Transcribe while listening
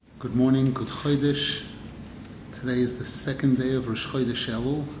Good morning, good Chodesh. Today is the second day of Rosh Chodesh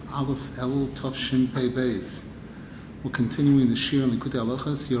Elul, Aleph Elul Tov Shin Pei Beis. We're continuing the Shir on Likutey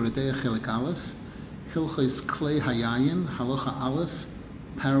Halakhos, Yoreh Deah Chelik Aleph, Hilkhos Kley HaYayim, Halakha Aleph,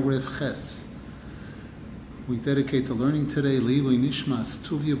 paragraph Ches. We dedicate the learning today Leilui Nishmas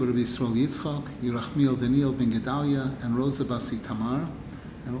Tuvia Bar Yisrael Yitzchak, Yerachmiel Daniel Ben Gedalia, and Rosa Basi Tamar,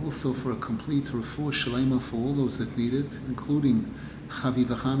 and also for a complete refuah shalema for all those that need it, including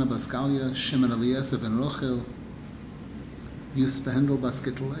Chavivachana Bas Galia, Shimon Eliezer Ben Rochel, Yus Behendel Bas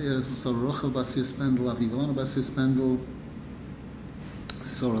Getleya, Sor Rochel Bas Yus Bendel, Avivalana Bas Yus Bendel,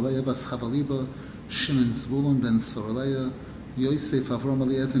 Soraleya Bas Chavaliba, Shimon Zvulun Ben Soraleya, Yosef Avrom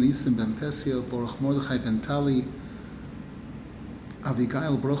Eliezer Nisim Ben Pesia, Baruch Mordechai Ben Tali,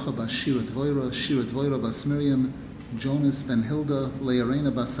 Avigail Brocha Bas Shira Dvoira Bas Miriam, Jonas Ben Hilda,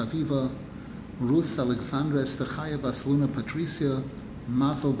 Leirena Bas Aviva, Rus Alexandra Estechaya Bas Luna Patricia,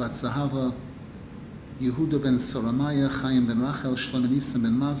 Mazel Bat Zahava, Yehuda Ben Soramaya, Chaim Ben Rachel, Shlomo Nisim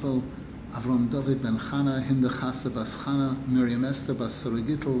Ben Mazel, Avram David Ben Chana, Hinda Chasa Bas Chana, Miriam Esther Bas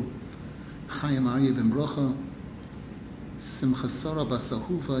Soragitl, Chaim Aryeh Ben Brocha, Simcha Sora Bas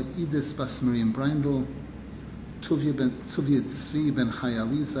Ahuva, Idis Bas Miriam Brindel, Tuvia Tzvi Ben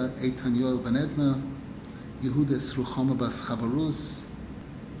Chayaliza, Eitan Yoel Ben Edna, Yehudis Ruchama Bas Chavarus,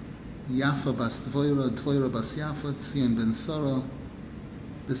 Yafa Bas Dvoira Bas Yafa, Tzion Ben Sora,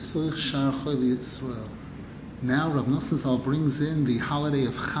 Besoich Shar Choyli Yisrael. Now Rav Nasan Zal brings in the holiday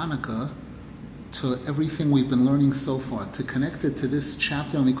of Hanukkah to everything we've been learning so far, to connect it to this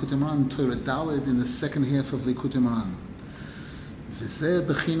chapter on Likutey Moran, Torah Daled in the second half of Likutey Moran. V'zeh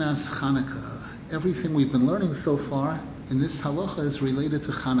Bechinas Hanukkah. Everything we've been learning so far in this Halakha is related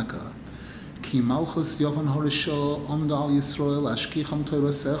to Hanukkah. Ki Malchus Yovan Horisho Omdal Yisrael Ashkicham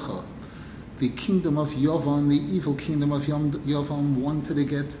Torasecha. The kingdom of Yovan, the evil kingdom of Yovan, wanted to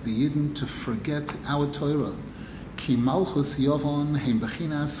get the Yidden to forget our Torah. Ki Malchus Yovan Heim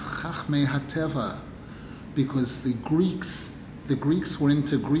Bechinas Chachmei Hateva. Because the Greeks were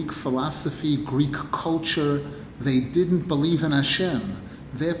into Greek philosophy, Greek culture. They didn't believe in Hashem.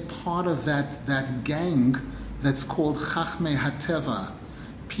 They're part of that gang that's called Chachmei Hateva.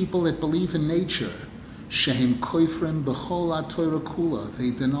 People that believe in nature. Shehem koifrim b'chol ha-Torah kula.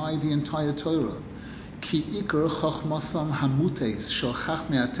 They deny the entire Torah. Ki ikar chochmasam hamutes shel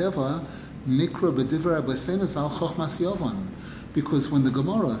chachmei hateva nikra b'divrei Rabbeinu Zal chochmas yovan. Because when the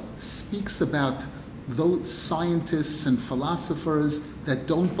Gemara speaks about those scientists and philosophers that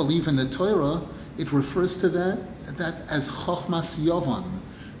don't believe in the Torah, it refers to that as chochmas yovan,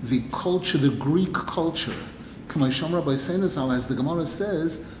 the culture, the Greek culture. As the Gemara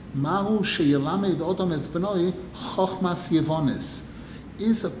says, Mahu sheyelamed odam es benoi chochmas yevonis.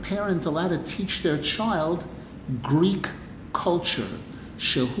 Is a parent allowed to teach their child Greek culture?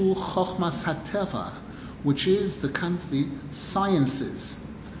 Shehu chochmas hateva, which is the sciences.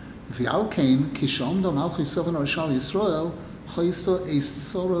 V'alkein kishomdo malchus yovan arshal Yisrael choiso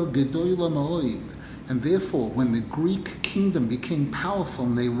eisora gedoyla ma'oid. And therefore, when the Greek kingdom became powerful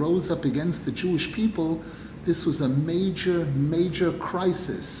and they rose up against the Jewish people, this was a major, major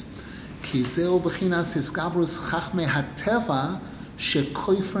crisis. Because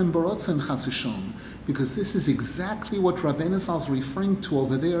this is exactly what Rabbeinu Zal is referring to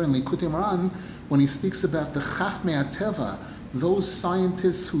over there in Likutey Moran when he speaks about the Chachmei HaTeva, those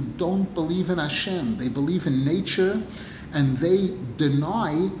scientists who don't believe in Hashem. They believe in nature, and they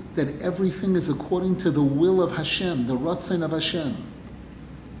deny that everything is according to the will of Hashem, the Ratzon of Hashem.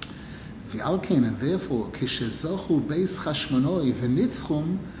 And therefore, kishezochu beis chashmonoi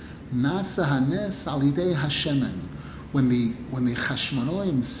v'nitzchum nasa hanes alidei hashemen. When the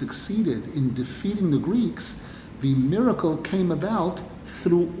Chashmonoim succeeded in defeating the Greeks, the miracle came about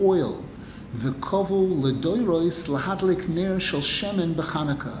through oil. V'kovu ledoirois lahadlik ner shel shemen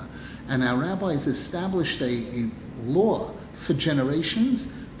b'Chanukah. And our rabbis established a law for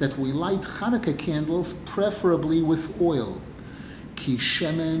generations that we light Chanukah candles preferably with oil. Ki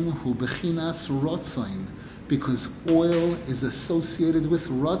shemen hu bechinas rotzain, because oil is associated with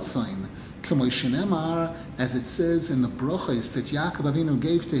rotzain. K'mo shenemar, as it says in the brachos that Yaakov Avinu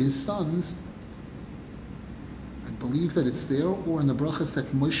gave to his sons. I believe that it's there, or in the brachos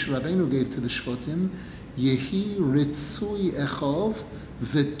that Moshe Rabbeinu gave to the Shvotim. Yehi ritzui echov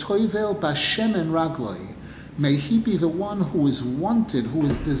v'toivel b'shemen ragloi. May he be the one who is wanted, who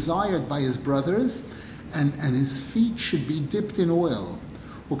is desired by his brothers, and his feet should be dipped in oil.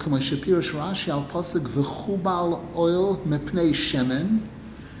 Rashi al pasuk v'chubal oil mepnei shemen,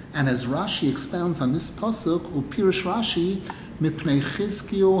 and as Rashi expounds on this pasuk, u'pirush Rashi mipnei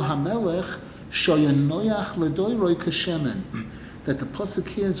Chizkiyahu hamelech shoyanoyach ledoiroi kashemen. that the pasuk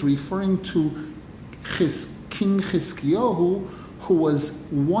here is referring to King Chizkiyahu, who was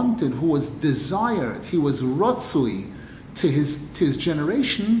wanted, who was desired, he was rotzui to his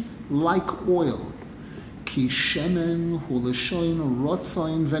generation like oil. Ki shemen hu l'shoin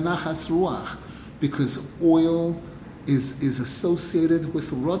rotzoin v'nachas ruach, because oil is associated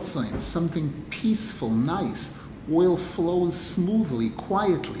with rotzoin, something peaceful, nice. Oil flows smoothly,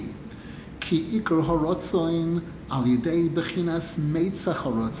 quietly. Ki ikar harotzoin al yidei bechinas meitzach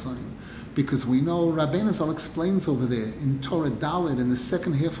harotzoin, because we know Rabbeinu Zal explains over there in Torah Dalet in the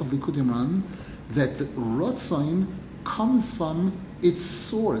second half of Likutey that the rotzoin comes from its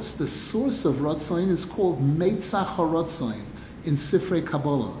source. The source of rotzoin is called meitzach harotzoin in Sifrei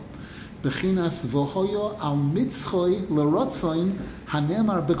Kabbalah. Bechinas vohoyo al mitzchoi lerotzoin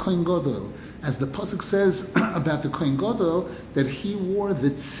hanemar bekohen gadol, as the pasuk says about the kohen gadol, that he wore the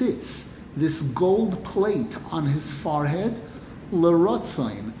tzitz, this gold plate on his forehead,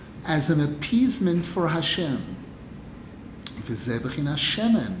 lerotzoin, as an appeasement for Hashem. V'zeh bechinas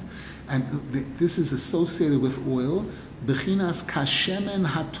shemen, and this is associated with oil. Bechinas kashemen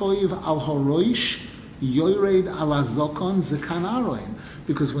hatoiv al horoish yored al azokon zekan aroin,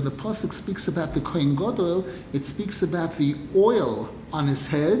 because when the pasuk speaks about the kohen gadol, it speaks about the oil on his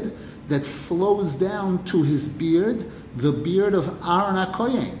head that flows down to his beard, the beard of Aaron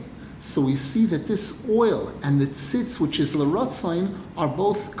HaKohen. So we see that this oil and the tzitz, which is l'rotzoin, are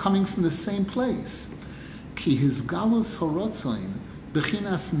both coming from the same place. Ki his galus horotzoin,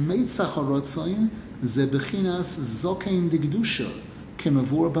 bechinas meitzach horotzoin, ze bechinas zokein digdusha,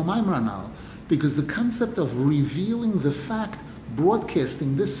 kemavur b'maimranal. Because the concept of revealing the fact,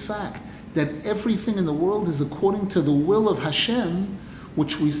 broadcasting this fact, that everything in the world is according to the will of Hashem,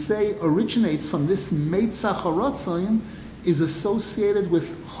 which we say originates from this meitzach horotzoin, is associated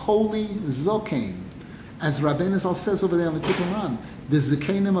with holy zokein. As Rabbeinu Zal says over there in the Likutey, the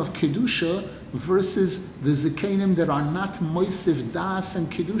zokeinim of Kedusha versus the zokeinim that are not moisiv das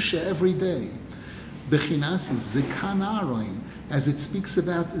and Kedusha every day. Bechinas zekan aroin, as it speaks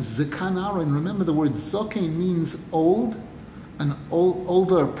about zekan aroin. Remember, the word zokein means old, an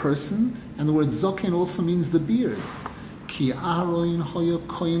older person, and the word zokein also means the beard. Ki aroin hoya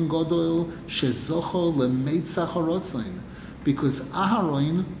kohen gadol shezocho lemeitzach harotzoin, because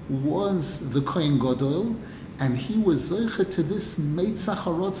Aharon was the Kohen Gadol, and he was zoiche to this meitzach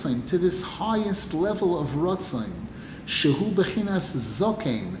harotzoin, to this highest level of rotzoin, shehu bechinas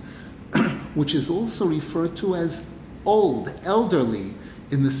zokein, which is also referred to as old, elderly.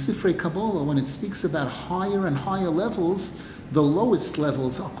 In the Sifrei Kabbalah, when it speaks about higher and higher levels, the lowest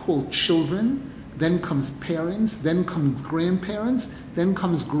levels are called children, then comes parents, then comes grandparents, then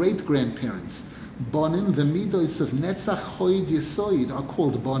comes great-grandparents. Bonim, the midos of Netzach Choid Yesoid are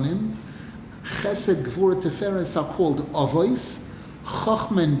called Bonim. Chesed, Gvura, Teferes are called Avos.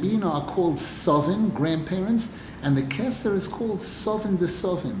 Chochma and Bina are called Sovim, grandparents. And the Keser is called Sovim de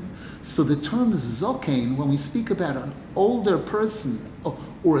Sovim. So the term Zokein, when we speak about an older person,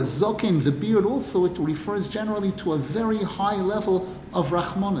 or a Zokein, the beard also, it refers generally to a very high level of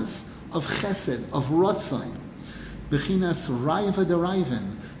Rachmanis, of Chesed, of Rotzain. Bechinas Raiva de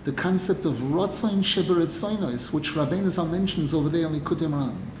Raiven, the concept of Rotzain Sheberetzoinos, which Rabbeinu Zal mentions over there in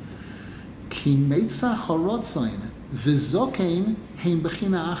Likutey. Ki meitzach harotzain v'zokein hein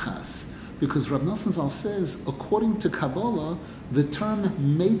bechina achas. Because Rab Nasan Zal says, according to Kabbalah, the term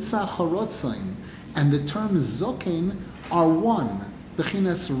meitzach harotzain and the term zokein are one.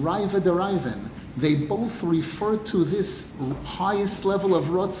 Bechinas raiva de raiven. They both refer to this highest level of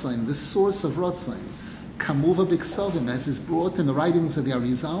rotzain, the source of rotzain. Kamuva Biksovim, as is brought in the writings of the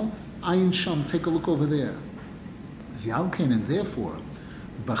Arizal, Ayin Sham, take a look over there. V'alkein, and therefore,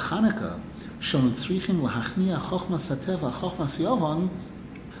 B'Chanukah, Shonu Tzrichim Lahachnia Chochmas Hateva Chochmas Yovon,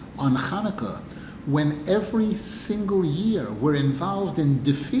 on Chanukah, when every single year we're involved in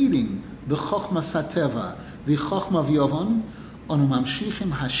defeating the Chochmas Hateva, the Chochma of Yovon, Onu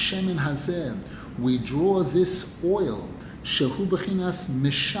Mamshichim Hashemin Hazeh, we draw this oil, Shehu B'chinas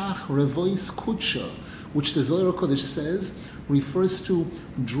Meshach Revois Kudsha, which the Zohar Kodesh says refers to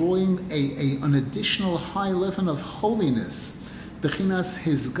drawing an additional high level of holiness. Bechinas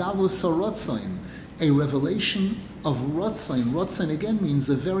Hizgalus HaRotzain, a revelation of Rotzain. Rotzain again means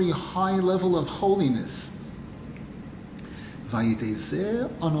a very high level of holiness. Vayidezeh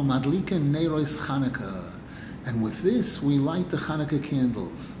anu madliken neiros Chanukah, and with this we light the Chanukah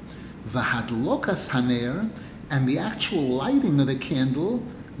candles. Vahadlokas haner, and the actual lighting of the candle,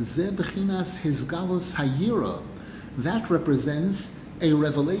 Ze bechinas hizgalus hayira, that represents a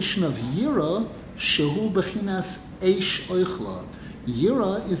revelation of Yira, shehu bechinas eish oichla.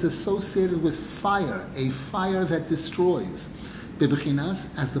 Yira is associated with fire, a fire that destroys.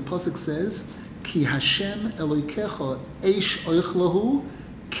 Bebechinas, as the pasuk says, Ki Hashem Elokecha Eish Oichlahu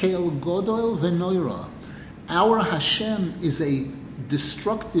Kel Godol Venoira. Our Hashem is a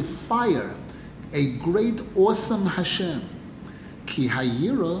destructive fire, a great, awesome Hashem. Ki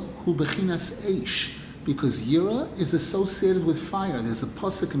Hayira Hu Bechinas Eish, because Yira is associated with fire. There's a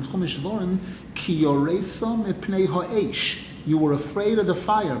pasuk in Chumash Dvorim, Ki Yoreh Mepnei Ha'Eish. You were afraid of the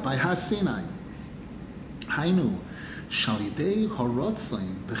fire by Har Sinai. Hainu, Shalidei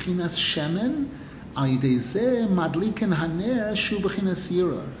Horotzoin Bechinas Shemen Aidei Zeh Madliken Haner Shu Bechinas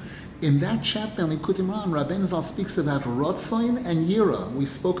Yira. In that chapter in Likutey Rabbeinu Zal speaks about Rotzoin and Yira. We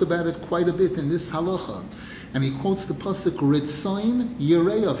spoke about it quite a bit in this Halakha. And he quotes the pasuk Ritzoin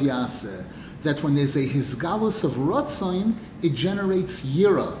Yoreh of Yaseh, that when there's a Hizgalus of Rotzoin, it generates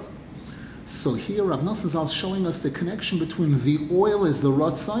Yira. So here Rav Nasan Zal is showing us the connection between the oil is the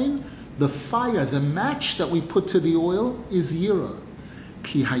Rotzoin, the fire, the match that we put to the oil is Yira.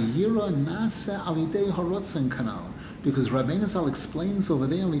 Ki hayira nase alidei harotzoin kanal. Because Rabbeinu Zal explains over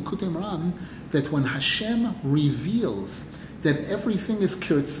there in Likutey that when Hashem reveals that everything is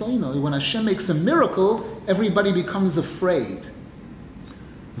kirtzoino, when Hashem makes a miracle, everybody becomes afraid.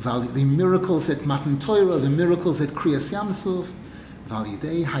 The miracles at Matan Torah, the miracles at Kriyas Yamsuf,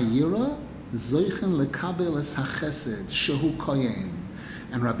 validei hayira zoichen lekabel es hachesed shehu koyen.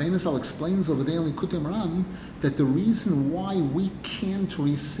 And Rabbeinu Zal explains over there in Likutey that the reason why we can't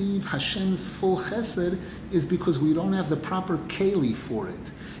receive Hashem's full chesed is because we don't have the proper keli for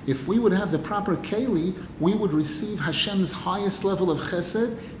it. If we would have the proper keli, we would receive Hashem's highest level of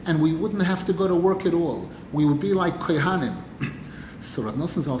chesed, and we wouldn't have to go to work at all. We would be like kohanim. So Rav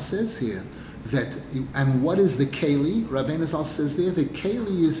Nasan Zal says here that, and what is the keli? Rabbeinu Zal says there, the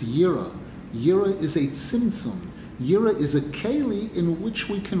keli is yira. Yira is a tzimtzum. Yira is a keli in which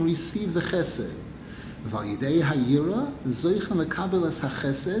we can receive the chesed. V'alidei hayira zoichen lekabel es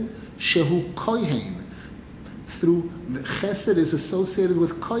hachesed shehu kohen. Through chesed is associated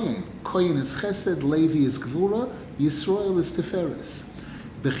with kohen. Kohen is chesed, Levi is gvura, Yisrael is tiferes.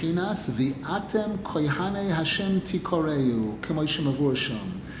 Bechinas v'atem kohanei Hashem tikoreu k'mo shemavur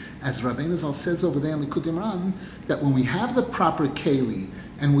sham. As Rabbeinu Zal says over there in Likutey that when we have the proper keli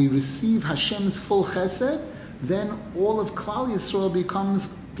and we receive Hashem's full chesed, then all of Klal Yisrael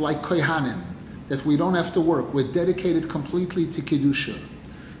becomes like kohanim, that we don't have to work. We're dedicated completely to Kedusha.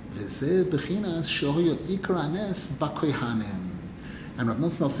 V'zeh bechinas shehoya ikar hanes b'kohanim. And Rav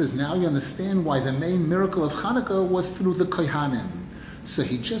Nasan says, now you understand why the main miracle of Hanukkah was through the kohanim. So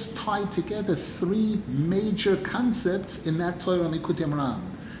he just tied together three major concepts in that Torah in Likutey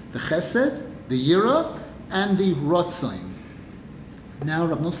the chesed, the yira, and the rotzain. Now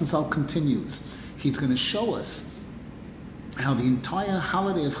Rav Nasan Zal continues. He's going to show us how the entire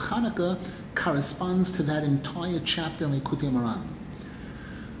holiday of Hanukkah corresponds to that entire chapter in Likutey Moharan.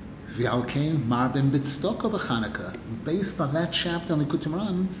 V'alkein marbim b'tzedakah b'Hanukkah. Based on that chapter in Likutey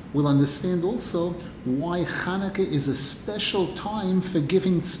Moharan, we'll understand also why Hanukkah is a special time for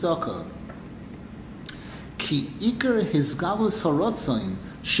giving tzedakah. Ki ikar hizgalus harotzoin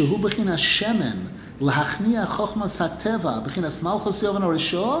shehu b'chinas shemen lahachniya chochmas hateva b'chinas malchus yovan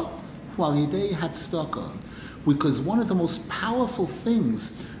harishah. Because one of the most powerful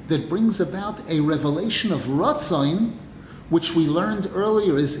things that brings about a revelation of Ratzain, which we learned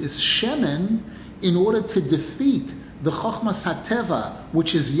earlier is Shemen, in order to defeat the Chochmas HaTeva,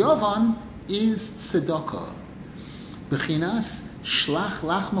 which is Yavan, is Tzedakah. Bechinas Shlach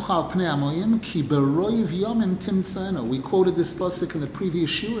lachmocha al pnei hamayim ki beroiv yomim timtzana. We quoted this pasuk in the previous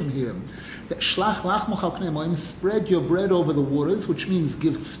shiurim here. That Shlach lachmocha al pnei hamayim, spread your bread over the waters, which means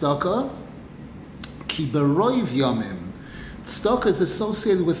give tzedakah. Ki beroiv yomim. Tzedakah is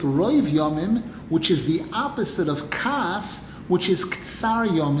associated with roiv yomim, which is the opposite of kas, which is ktsar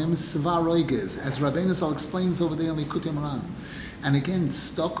yomim sva roiges, as Rabbeinu Zal explains over there in Likutey Moharan. And again,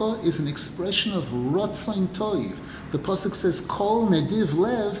 tzedakah is an expression of rotzain toiv. The pasuk says, "Kol nediv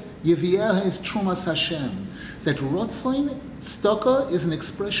lev yevieh es trumas Hashem." That rotzain tzedakah is an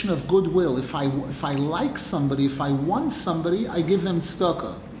expression of goodwill. If I like somebody, if I want somebody, I give them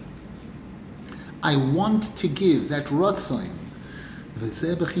tzedakah. I want to give that rotzain.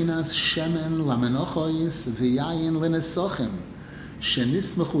 V'zeh b'chinas shemen lamenochos v'yayin l'nesachim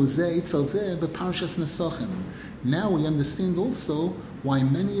shenismechu zeh etzel zeh b'parshas nesachim. Now we understand also why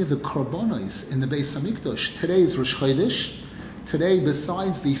many of the korbanos in the Beis Hamikdash, today is Rosh Chodesh. Today,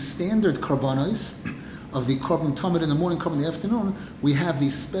 besides the standard korbanos of the korban tamid in the morning, korban in the afternoon, we have the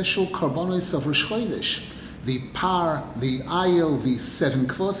special korbanos of Rosh Chodesh. The par, the ayil, the 7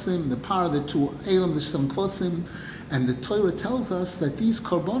 kvosim, the par, the 2 elim, the 7 kvosim. And the Torah tells us that these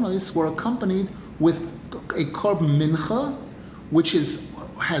korbanos were accompanied with a korban mincha, which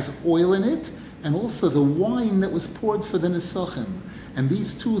has oil in it, and also the wine that was poured for the Nesachim. And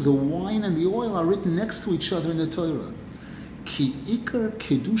these two, the wine and the oil, are written next to each other in the Torah. Ki ikar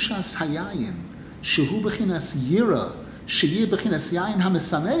kedushas HaYayim, shehu b'chinas yira, sheyeh b'chinas yayin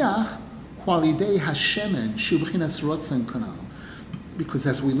hamesameach, hualidei hashemen, shehu b'chinas rotzen kanal. Because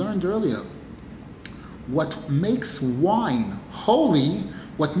as we learned earlier, what makes wine holy,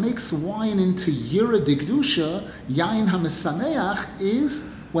 what makes wine into yira digdusha, yayin hamesameach, is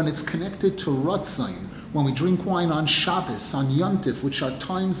when it's connected to rotzen. When we drink wine on Shabbos, on Yontif, which are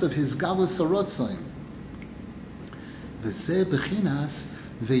times of his galus rotzen. V'zeh b'chinas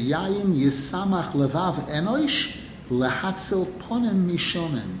v'yayin yisamach levav enosh lehatzil ponim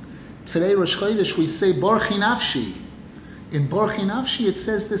mishomen. Today, Rosh Chodesh, we say Borchi Nafshi. In Borchi Nafshi, it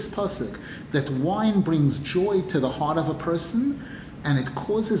says this pasuk, that wine brings joy to the heart of a person, and it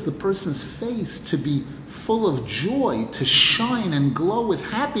causes the person's face to be full of joy, to shine and glow with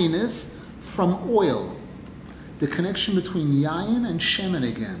happiness from oil. The connection between yayin and shemen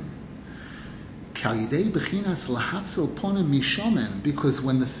again. Because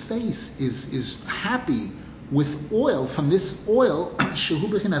when the face is happy with oil, from this oil,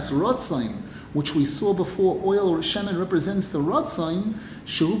 which we saw before, oil or shemen represents the rotzain,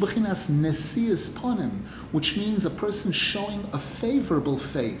 which means a person showing a favorable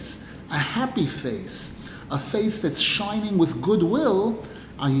face, a happy face, a face that's shining with goodwill.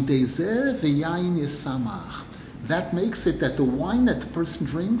 That makes it that the wine that the person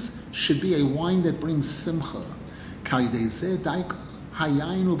drinks should be a wine that brings simcha.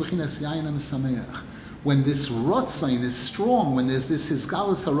 When this rotzain is strong, when there's this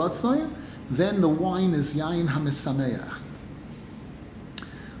hisgalus harotzain, then the wine is yayin hamisameach.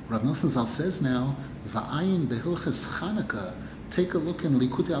 Rav Nasan Zal says now, va'ayin behilchos Chanukah. Take a look in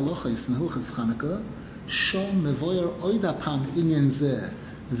Likutey Halakhos in Hilkhos Chanukah. Shom mevoyer oidapam inyan zeh.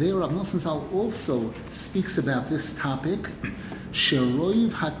 There, Rav Nasan Zal also speaks about this topic.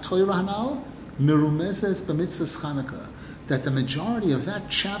 Sheroiv ha'Torah hanal merumezes b'mitzvahs Chanukah. That the majority of that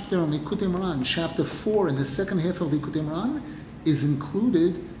chapter in Likutey Moran, chapter 4 in the second half of Likutey Moran, is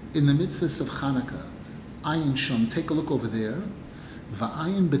included in the mitzvahs of Chanukah. Ayin Shom, take a look over there.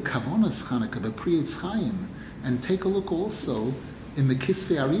 Va'ayin bekavonas Chanukah, be'Pri Eitz Chaim. And take a look also in the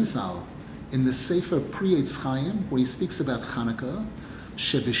Kisvei Arizal, in the Sefer Pri Eitz Chaim, where he speaks about Chanukah.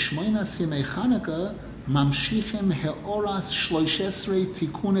 Shebishmoinas Yemei Chanukah mamshichim heoras shloishesrei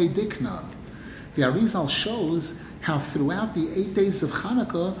tikunei dikna. The Arizal shows how throughout the 8 days of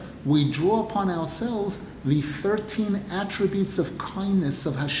Chanukah we draw upon ourselves the 13 attributes of kindness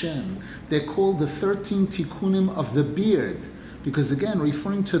of Hashem. They're called the 13 tikkunim of the beard, because again,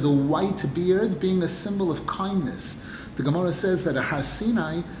 referring to the white beard being a symbol of kindness. The Gemara says that at Har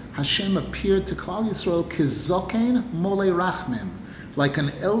Sinai, Hashem appeared to Klal Yisrael kizoken molei rachmim, like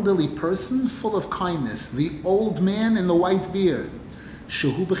an elderly person full of kindness, the old man in the white beard.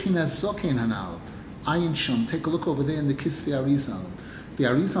 Shehu b'chinas zoken hanal. Ayin Sham, take a look over there in the Kisvei Arizal. The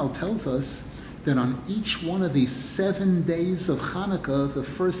Arizal tells us that on each one of these 7 days of Chanukah, the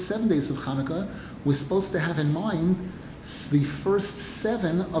first 7 days of Chanukah, we're supposed to have in mind the first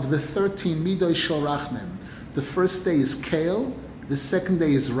 7 of the 13 Midoi Shel Rachmim. The first day is Keil, the second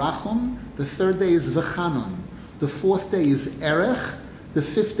day is Rachum, the third day is V'chanon, the fourth day is Erech, the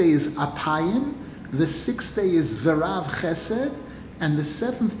fifth day is Apayim, the sixth day is Verav Chesed, and the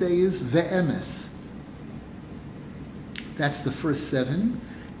seventh day is Ve'emes. That's the first 7.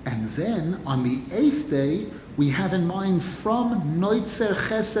 And then on the 8th day, we have in mind from Noitzer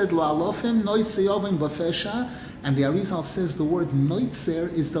Chesed La'alofim, Noitzer Yovim V'fesha, and the Arizal says the word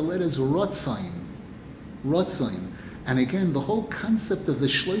Noitzer is the letters Rotzain. Rotzain. And again, the whole concept of the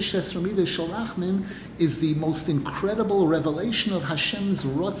Shloish Esrei Midei Shel Rachmim is the most incredible revelation of Hashem's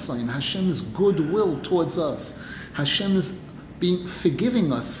Rotzain, Hashem's goodwill towards us. Hashem is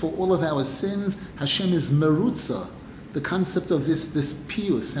forgiving us for all of our sins. Hashem is Merutza, the concept of this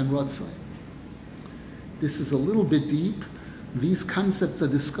pius and Rotzain. This is a little bit deep. These concepts are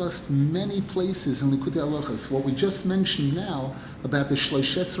discussed many places in Likutey Halakhos. What we just mentioned now about the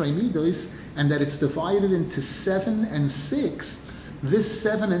Shlosh Esrei Midos, and that it's divided into 7 and 6, this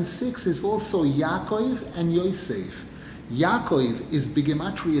 7 and 6 is also Yaakov and Yosef. Yaakov is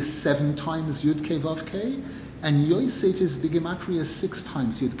Bigematria 7 times Yud Kei Vav Kei, and Yosef is Bigematria 6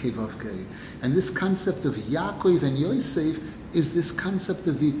 times Yud Kei Vav Kei. And this concept of Yaakov and Yosef is this concept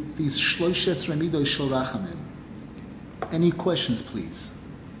of these Shlosh Esrei Midos Shel Rachamim. Any questions, please?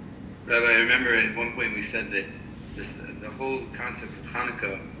 Rabbi, I remember at one point we said that the whole concept of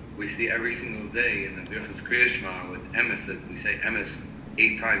Hanukkah we see every single day in the Birchas Kriya Shema with Emes, that we say Emes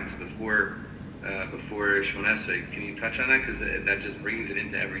 8 times before before Shemona Esrei. Can you touch on that? Because that just brings it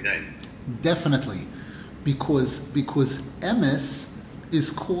into every day. Definitely, because emes is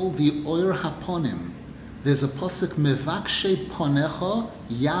called the Oyer Haponim. There's a pasuk Mevakshe Ponecha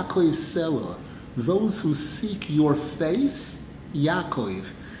Yaakov Sela. Those who seek your face,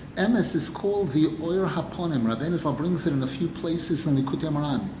 Yaakov. Emes is called the Oyer Haponim. Rabbeinu Zal brings it in a few places in Likutey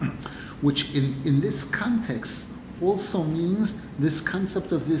Moharan, which in this context also means this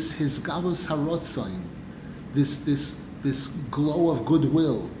concept of this Hisgavus Harotzoin, this glow of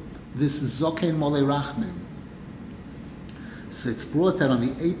goodwill, this Zokein Molei Rachmim. So it's brought that on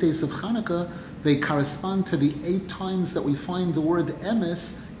the 8 days of Hanukkah, they correspond to the 8 times that we find the word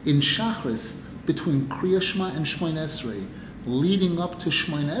emes in Shachris between Kriya Shema and Shmoyne Esrei, leading up to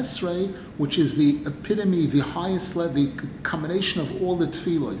Shmoyne Esrei, which is the epitome, the highest level, the combination of all the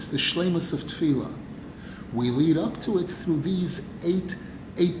tefillos, the shleimus of tefillah. We lead up to it through these eight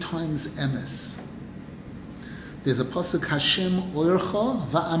times emes. There's a pasuk, Hashem oircha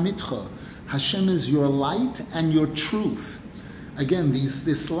va'amitcha. Hashem is your light and your truth. Again,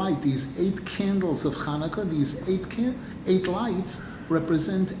 this light, these 8 candles of Hanukkah, these 8 lights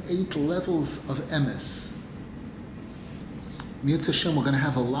represent 8 levels of emes. Mitzvah Hashem, we're going to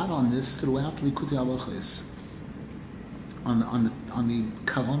have a lot on this throughout Likutey Halakhos, on the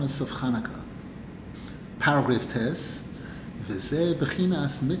kavanas of Hanukkah. Paragraph Tes, V'zeh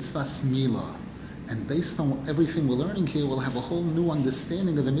b'chinas mitzvahs mila. And based on everything we're learning here, we'll have a whole new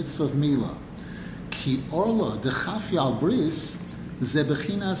understanding of the mitzvah of mila. Ki orla dechaf yal bris ze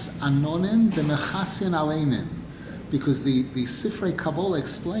b'chinas anonen demechasin aleinen. Because the Sifrei Kabbalah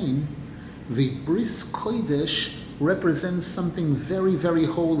explain the bris kodesh represents something very, very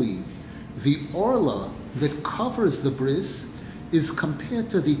holy. The orla that covers the bris is compared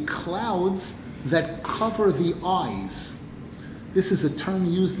to the clouds that cover the eyes. This is a term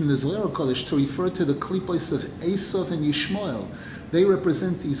used in the Zohar Kodesh to refer to the klipos of Esav and Yishmael. They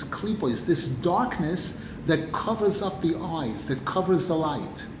represent these klipos, this darkness that covers up the eyes, that covers the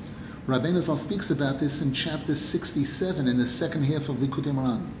light. Rabbeinu Zal speaks about this in chapter 67 in the second half of Likutey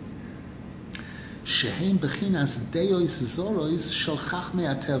Moharan. Shehem bechinas deos zorois shel chachmei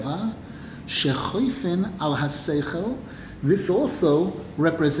ateva shechoifen al haseichel. This also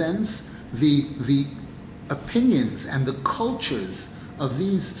represents the opinions and the cultures of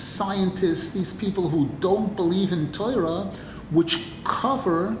these scientists, these people who don't believe in Torah, which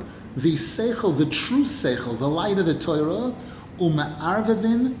cover the seichel, the true seichel, the light of the Torah,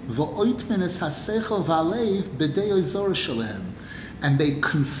 u'ma'arvevin v'oitmin es haseichel v'alev b'dei zor shalehem, and they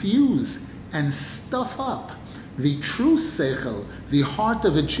confuse and stuff up the true seichel, the heart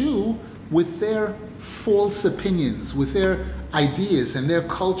of a Jew, with their false opinions, with their ideas and their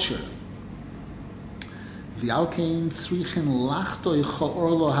culture. And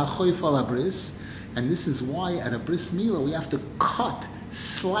this is why at a bris milah we have to cut,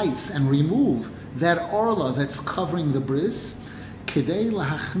 slice, and remove that orla that's covering the bris, in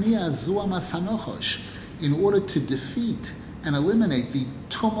order to defeat and eliminate the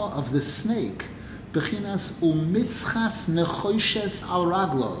tumah of the snake.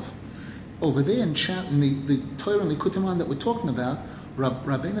 Over there in the Torah and Likutey Moharan that we're talking about,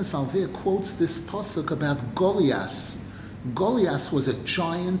 Rabbeinu Zal quotes this pasuk about Goliath. Goliath was a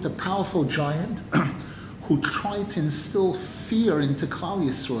giant, a powerful giant, who tried to instill fear into Klal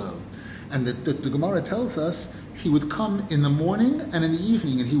Yisrael. And the Gemara tells us he would come in the morning and in the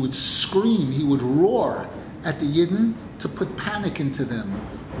evening, and he would scream, he would roar at the Yidden to put panic into them.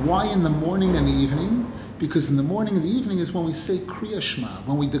 Why in the morning and the evening? Because in the morning and the evening is when we say Kriya Shema,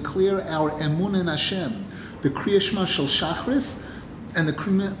 when we declare our emun in Hashem, the Kriya Shema shel Shachris and the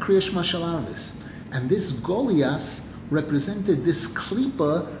Kriya Shema shel Arvis. And this Goliath represented this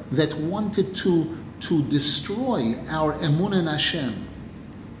klipa that wanted to destroy our emun in Hashem.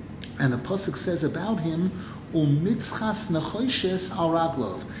 And the pasuk says about him, u'mitzchas nechoshes al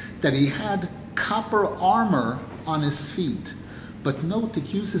raglov, that he had copper armor on his feet. But note,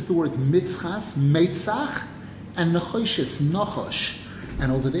 it uses the word mitzchas, meitzach, and nechoshes, nochosh.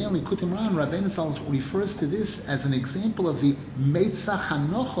 And over there in Likutey Moharan, Rabbeinu Zal refers to this as an example of the meitzach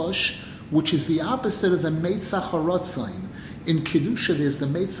hanochosh, which is the opposite of the meitzach harotzain. In Kedusha, there's the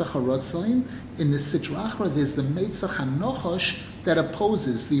meitzach harotzain. In the Sitra Achra, there's the meitzach hanochosh that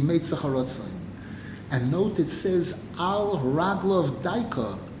opposes the meitzach harotzain. And note, it says al raglov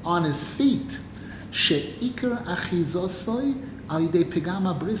daika, on his feet, she'ikar achizosoi al yidei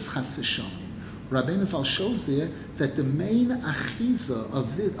pigama bris chas v'shon. Rabbeinu Zal shows there that the main achiza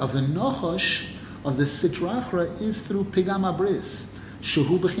of the nochosh of the Sitra Achra is through pigama bris,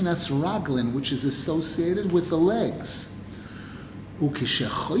 shehu b'chinas raglin, which is associated with the legs.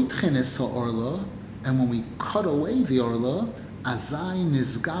 Ukishechoitchen es ha'orla, and when we cut away the orla, azai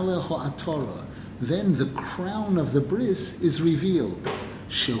nizgale ha'atorah, then the crown of the bris is revealed.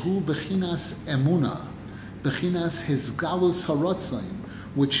 Shehu bechinas emuna, bechinas hizgalus harotzain,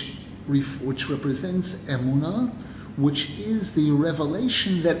 which represents emuna, which is the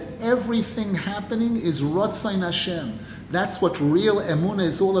revelation that everything happening is Rotzain Hashem. That's what real Emunah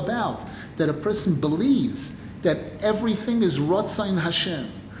is all about, that a person believes that everything is Rotzain Hashem.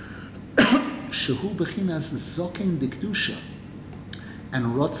 Shehu bechinas zokein dikdusha. And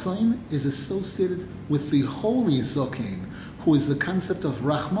Rotzain is associated with the holy zokein, who is the concept of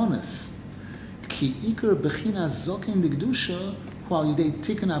Rachmanis. Ki ikar bechinas zokein dikdusha while yidei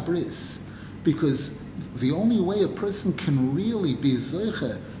tikkun abris. Because the only way a person can really be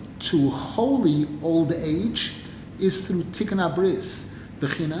zoche to holy old age is through tikkun abris.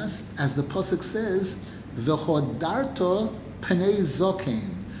 Bechinas, as the pasuk says, v'chodarto penei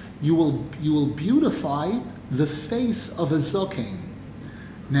zokein. You will beautify the face of a zokein.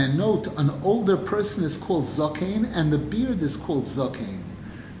 Now note, an older person is called zokein, and the beard is called zokein.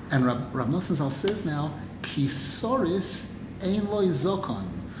 And Rav Nasan Zal says now, kisoris ein loy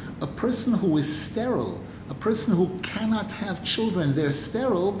zokon. A person who is sterile, a person who cannot have children, they're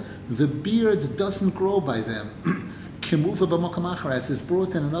sterile, the beard doesn't grow by them. Kimuva b'makam achar, as is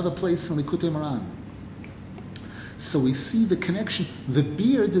brought in another place in Likutey Moran. So we see the connection. The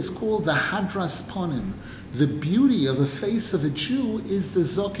beard is called the hadras ponim. The beauty of a face of a Jew is the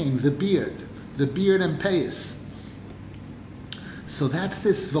zokein, the beard and payas. So that's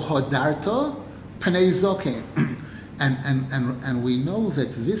this v'hodarta panei zokein. And we know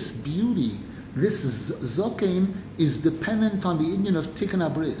that this beauty, this zokein, is dependent on the union of tikkun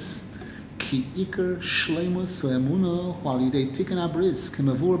abris. Ki ikar shleimus ve'emuna while yidei tikkun abris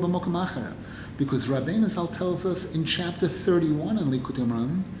k'mavur b'mokum acher. Because Rabbeinu Zal tells us in chapter 31 in Likutey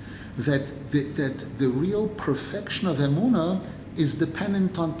Moran that the real perfection of emuna is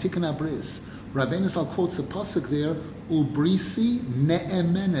dependent on tikkun abris. Rabbeinu Zal quotes a pasuk there, ubrisi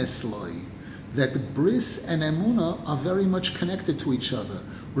ne'emenes loy, that bris and emuna are very much connected to each other.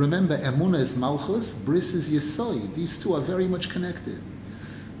 Remember, emuna is malchus, bris is yesod. These two are very much connected.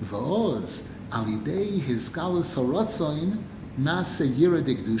 V'oz alidei hizgalus harotzain nase yira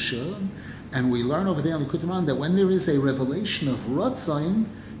dikdusha. And we learn over there in Likutey Moran that when there is a revelation of Rotzain,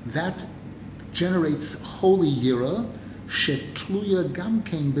 that generates holy Yira, shetluya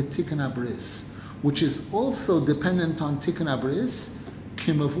gamkein betikkun abris, which is also dependent on tikkun abris,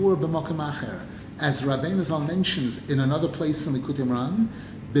 kimavur b'mokum acher. As Rabbeinu Zal mentions in another place in Likutey Moran,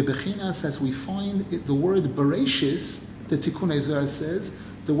 bebechinas, as we find it, the word bereshis, the Tikkun Ezer says,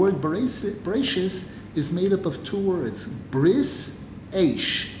 the word bereshis is made up of two words, bris,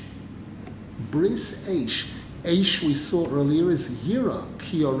 eish. Bris Eish. Eish we saw earlier is Yira,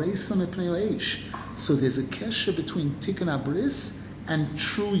 ki yoresam epnei Eish. So there's a kesher between tikkun abris and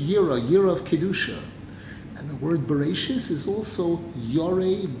true Yira of Kedusha. And the word Bereshis is also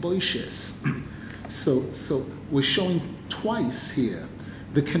Yoreh boishes. So we're showing twice here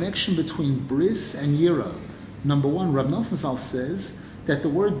the connection between bris and Yira. Number one, Rav Nasan Zal says that the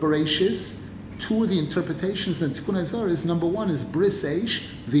word Bereshis, two of the interpretations in Tikkun Ezer is, number one is bris eish,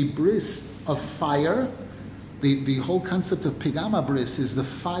 the bris of fire. The whole concept of pigama bris is the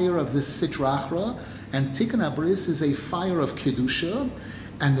fire of the sitrachra, and tikkun bris is a fire of kedusha,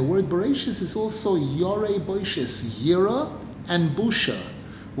 and the word bereshis is also yoreh boishes, yira and busha.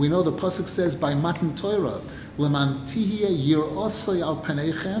 We know the pasuk says by Matan Torah, leman tihye yirosay al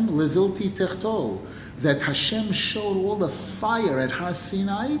paneichem levilti techto, that Hashem showed all the fire at Har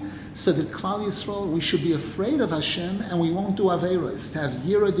Sinai, so that Klal Yisrael, we should be afraid of Hashem and we won't do averos, to have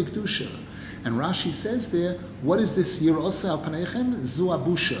yira dikdusha. And Rashi says there, what is this Yirosei al Paneichem? Zu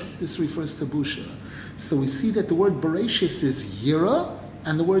abusha. This refers to busha. So we see that the word bereshis is Yira,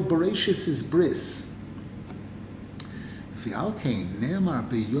 and the word bereshis is bris. V'alkein ne'emar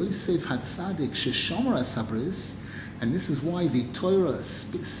beYosef hatzadik sheshomer asabris, and this is why the Torah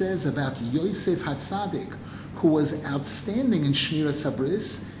says about Yosef hatzadik, who was outstanding in Shmira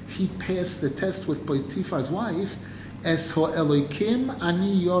Sabris. He passed the test with Potiphar's wife. Es ho Elokim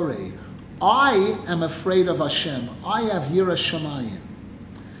ani Yoreh. I am afraid of Hashem. I have Yira Shamayim.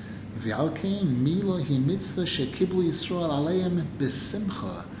 V'alkein mila hi mitzvah shekiblu Yisrael aleim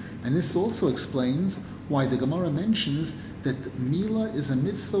b'simcha. And this also explains why the Gemara mentions that mila is a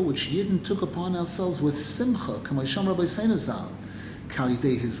mitzvah which Yidden took upon ourselves with simcha, k'may sham Rabbi Seinu Zal.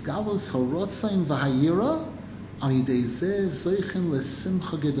 K'alidei hizgalus harotzain v'hayira, alidei zeh zoichen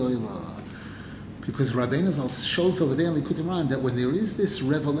l'simcha gedoyla. Because Rabbeinu Zal shows over there in Likutey Moran that when there is this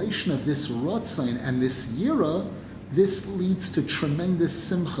revelation of this Rotzain and this Yira, this leads to tremendous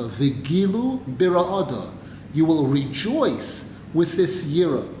simcha. V'gilu bira'ada. You will rejoice with this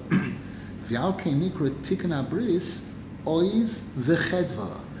Yoreh. V'alkei nikra tikkun abris oiz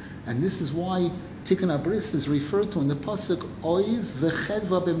v'chedva. And this is why tikkun abris is referred to in the pasuk oiz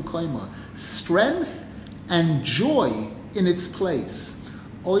v'chedva b'mkoima. Strength and joy in its place.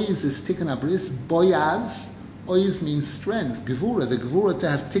 Oiz is tikkun abris. Boyaz. Oiz means strength. Gevura, the gevura to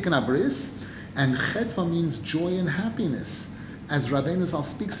have tikkun abris. And chedva means joy and happiness. As Rabbeinu Zal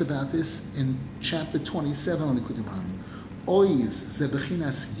speaks about this in chapter 27 on the Likutey. Oiz ze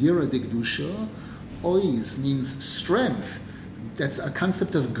bechinas Yoreh dekdusha. Oiz means strength. That's a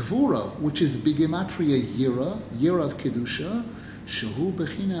concept of gevura, which is bigematria Yoreh of kedusha. Shehu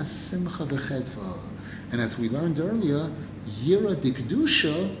bechinas simcha v'chedva. And as we learned earlier, Yoreh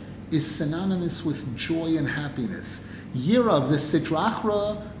dekdusha is synonymous with joy and happiness. Yoreh of the Sitra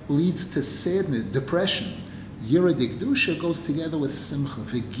Achra leads to sadness, depression. Yoreh dekdusha goes together with simcha.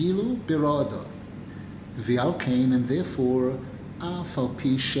 V'gilu birada. V'alkein, and therefore, af al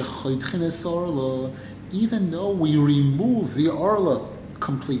pi shechoydchen es orla, even though we remove the orla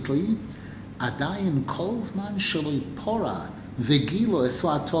completely, adayin kol zman sheloi pora v'gilu es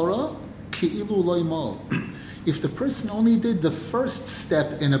ha'torah ki'ilu lo imol. If the person only did the first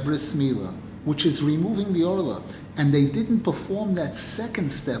step in a bris milah, which is removing the orla, and they didn't perform that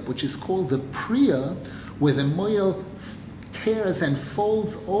second step, which is called the priya, where the moil tears and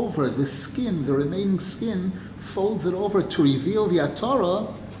folds over the skin, the remaining skin, folds it over to reveal the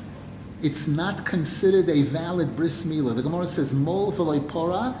Torah, it's not considered a valid bris milah. The Gemara says, mol v'loy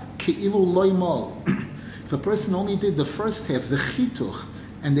pora ki'ilu loy mol. If a person only did the first half, the chituch,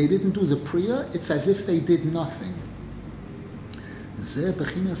 and they didn't do the priya, it's as if they did nothing. This is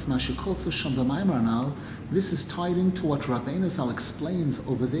tied into what Rabbeinu Zal explains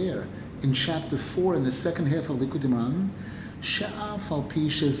over there in chapter 4 in the second half of Likutey.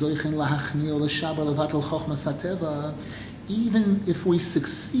 Even if we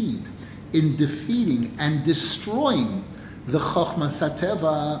succeed in defeating and destroying the Chochmas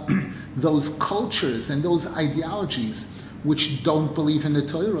HaTeva, those cultures and those ideologies which don't believe in the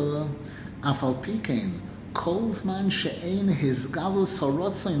Torah, Afal Pikein, Kol Zman She'ein Hizgalus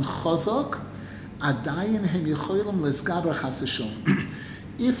Harotzain Chazak, Adayin Hem Yecholim Lezgaber Chas V'Shalom.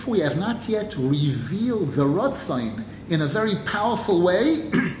 If we have not yet revealed the Rotzain in a very powerful way,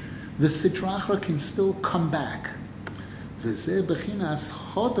 the Sitra Achra can still come back. V'zeh Bechinas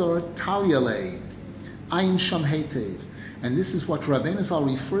Chodor Talyalei, Ayin Sham Heitev. And this is what Rabbeinu Zal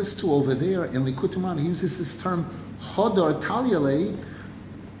refers to over there in Likutey. He uses this term Hodor Talyalei,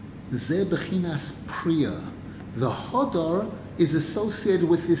 Ze Bechinas Priya. The Hodor is associated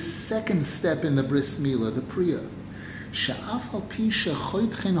with this second step in the bris milah, the priya.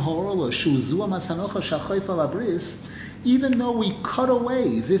 Even though we cut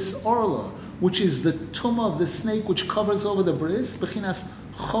away this orla, which is the tumah of the snake which covers over the bris, Bechinas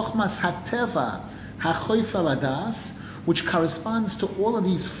Chochmas HaTeva HaChoyf Aladas, which corresponds to all of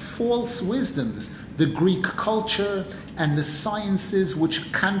these false wisdoms, the Greek culture and the sciences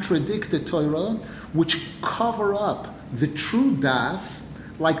which contradict the Torah, which cover up the true das,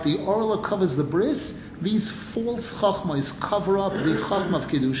 like the orla covers the bris. These false chachmas cover up the chachma of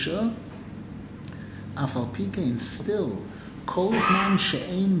kedusha. Afal pikein still, kol zman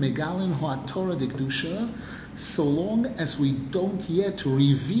she'ein megalin ha'torah de kedusha, so long as we don't yet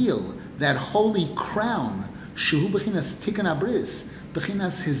reveal that holy crown, shehu bechinas tikkun abris,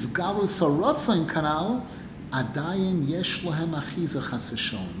 bechinas his galus harotzain kanal, adayin yesh lohem achiza chas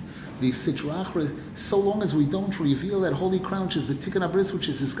v'shalom. The Sitra Achra, so long as we don't reveal that holy crown, which is the tikkun abris, which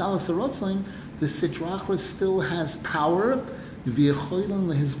is his galus harotzain, the Sitra Achra still has power, v'yecholim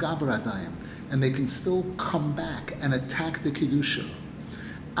lehizgaber adayim, and they can still come back and attack the kedusha.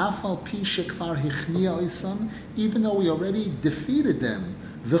 Afal pi shekvar hichnia oisam, even though we already defeated them,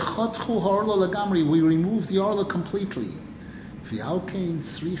 v'chotchu ha'orla lagamri, we removed the orla completely. V'alkein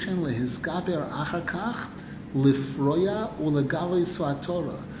tzrichen lehizgaber achar kach, lifroya ulegalei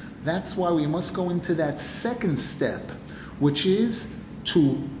so'atorah. That's why we must go into that second step, which is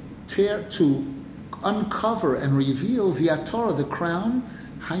to uncover and reveal the Torah, the crown,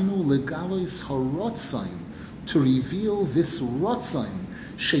 hainu legalois harotzain, to reveal this rotzain,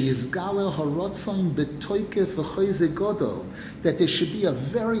 sheyizgale harotzain betoikef v'choyze godo, that there should be a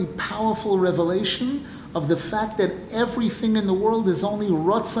very powerful revelation of the fact that everything in the world is only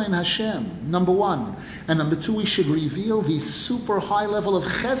Rotzain Hashem, number one. And number two, we should reveal the super high level of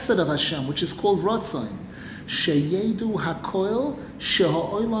Chesed of Hashem, which is called Rotzain. Sheyedu hakoil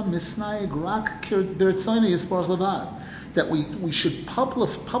sheha'olam misnaeg rak b'rtzono yisbarach levad. That we should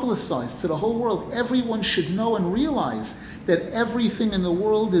publicize to the whole world. Everyone should know and realize that everything in the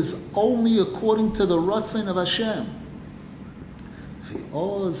world is only according to the ratzon of Hashem.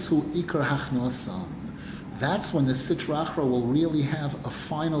 V'oz hu ikar hachnosan. That's when the Sitra Achra will really have a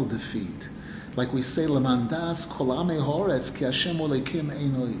final defeat. Like we say, Lemandas kol amei haaretz ki Hashem olekim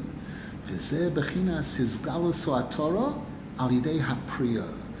einoim. V'zeh bechinas hizgalus ha'torah al yidei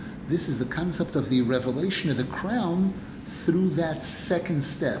hapriya. This is the concept of the revelation of the crown through that second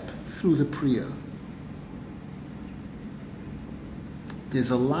step, through the priya. There's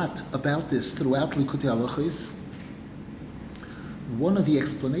a lot about this throughout Likutey Halakhos. One of the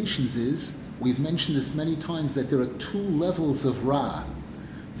explanations is, we've mentioned this many times, that there are two levels of Ra.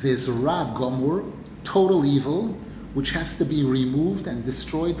 There's Ra Gomur, total evil, which has to be removed and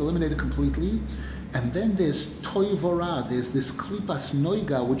destroyed, eliminated completely. And then there's Toiv Ra, there's this Klipas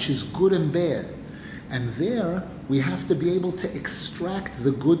Noiga, which is good and bad. And there, we have to be able to extract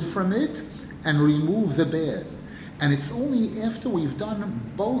the good from it and remove the bad. And it's only after we've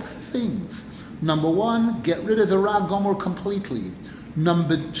done both things. Number one, get rid of the Ra Gomor completely.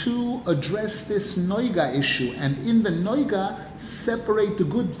 Number two, address this Noiga issue. And in the Noiga, separate the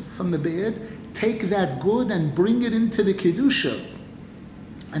good from the bad, take that good and bring it into the Kedusha,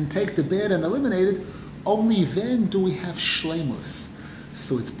 and take the bad and eliminate it. Only then do we have Shleimus.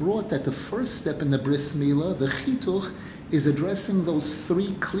 So it's brought that the first step in the Bris Milah, the Chituch, is addressing those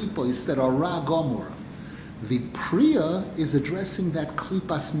three klipos that are Ra Gomor. The Priya is addressing that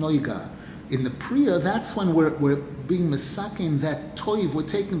klipas noiga. In the Priya, that's when we're being misaking that toiv. We're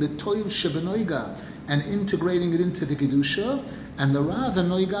taking the toiv shebenoiga and integrating it into the kedusha, and the Ra, the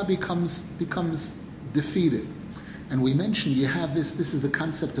noiga, becomes defeated. And we mentioned you have this. This is the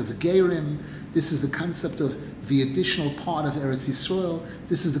concept of Gerim. This is the concept of the additional part of Eretz Yisrael.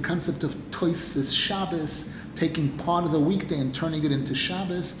 This is the concept of Toisvis Shabbos, taking part of the weekday and turning it into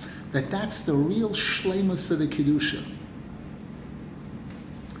Shabbos. That's the real shleimus of the Kedusha.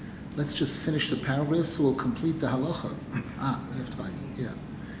 Let's just finish the paragraph so we'll complete the Halakha. We have time. Yeah.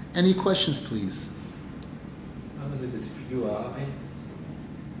 Any questions, please? How is it that few are?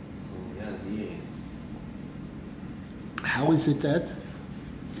 How is it that?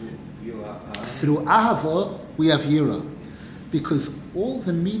 Through Ahava, we have Yira. Because all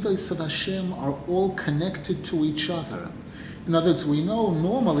the midos of Hashem are all connected to each other. In other words, we know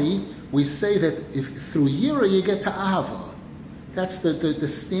normally we say that if through Yira you get to Ahava. That's the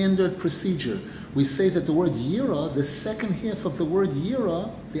standard procedure. We say that the word Yira, the second half of the word Yira,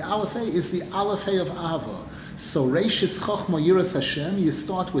 the Aleph A, is the Aleph A of Ahava. So Reishis Chochma Yiras Hashem, you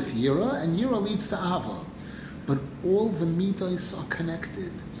start with Yira, and Yira leads to Ahava. But all the midos are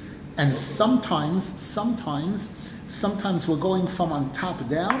connected. And sometimes we're going from on top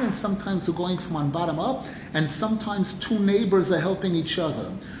down, and sometimes we're going from on bottom up, and sometimes two neighbors are helping each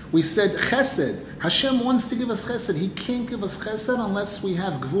other. We said chesed. Hashem wants to give us chesed. He can't give us chesed unless we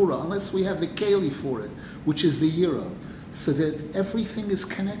have gvura, unless we have the keli for it, which is the yira. So that everything is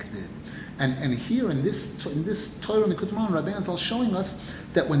connected. And here in this Torah in the Likutey Rabbeinu is showing us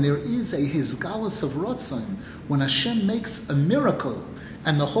that when there is a hizgalus of rotzon, when Hashem makes a miracle,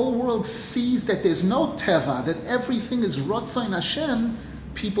 and the whole world sees that there's no teva, that everything is Rotzain Hashem,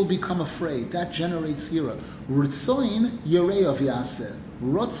 people become afraid. That generates yira. Rotzain Yoreh of Yaseh.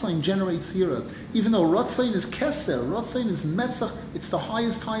 Rotzain generates yira. Even though Rotzain is keser, Rotzain is metzach, it's the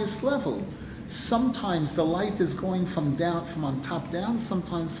highest level. Sometimes the light is going from on top down,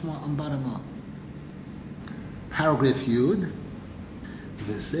 sometimes from on bottom up. Paragraph Yud.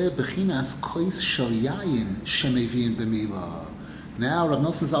 V'zeh bechinas kois shel yayin shemevin b'milah. Now, Rav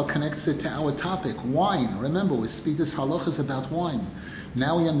Nosson Zal connects it to our topic, wine. Remember, we speak this Halakhos about wine.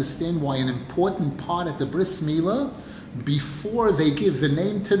 Now we understand why an important part at the Bris Milah, before they give the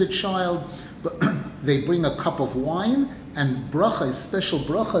name to the child, they bring a cup of wine, and brachas, special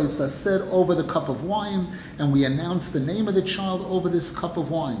brachas, are said over the cup of wine, and we announce the name of the child over this cup of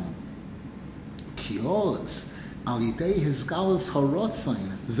wine. Kios, al yidei hizgalus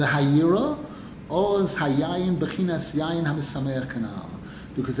harotzain, v'hayira, Oz HaYayim Bechinas Yayin HaMesameach Kanal.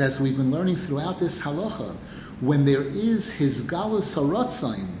 Because as we've been learning throughout this halacha, when there is his galus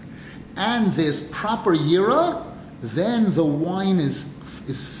haratzain and there's proper yira, then the wine is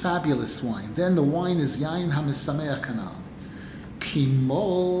fabulous wine. Then the wine is Yayin HaMesameach Kanal.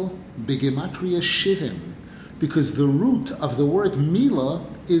 Kimol Begematria Shivim. Because the root of the word Mila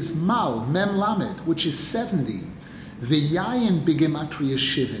is Mal, Mem Lamed, which is 70. The Yayin Begematria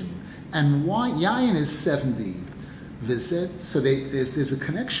Shivim. And why Yayin is 70. So there's a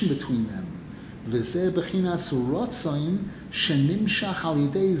connection between them. V'zeh b'chinas rotzain shenimshach al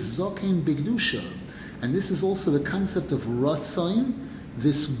yidei zokein b'kedusha. And this is also the concept of rotzain,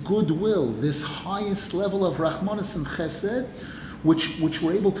 this goodwill, this highest level of rachmanis and chesed, which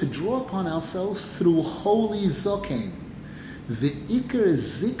we're able to draw upon ourselves through holy zokein. V'ikar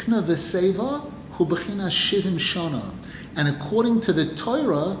zikna v'seva hu b'chinas shivim shana. And according to the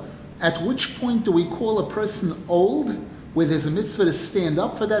Torah, at which point do we call a person old, where there's a mitzvah to stand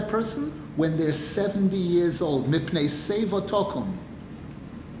up for that person? When they're 70 years old. Mipnei seva tokum.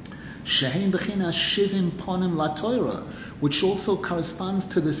 Shehein b'chinas shivim ponim la Torah, which also corresponds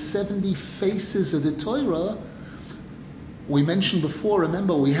to the 70 faces of the Torah. We mentioned before,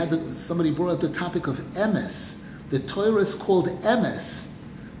 remember, somebody brought up the topic of emes. The Torah is called emes,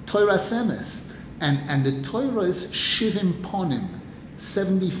 Torah's emes. And the Torah is shivim ponim,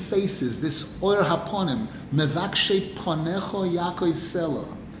 70 faces, this oir haponim, mevakshe ponecho Yaakov sela.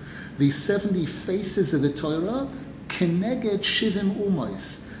 These 70 faces of the Torah, keneged shivim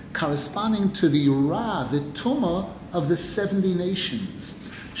umos, corresponding to the Ra, the Tumah of the 70 nations.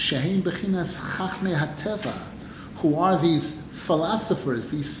 Shehein bechinas chachmei hateva, who are these philosophers,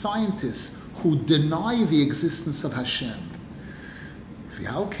 these scientists who deny the existence of Hashem.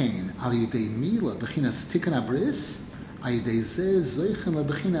 V'halkein al yidei mila bechinas tikkun abris, al yidei zeh zoichen la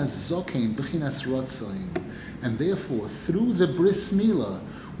bechinas zokein bechinas rotzoin. And therefore, through the bris mila,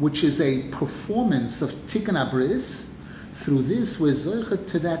 which is a performance of tikkun abris, through this we're zoichet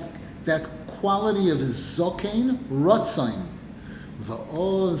to that quality of zokein rotzoin.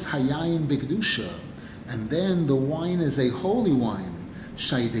 Va'oz HaYayim b'kedusha. And then the wine is a holy wine,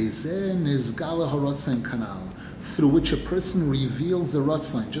 through which a person reveals the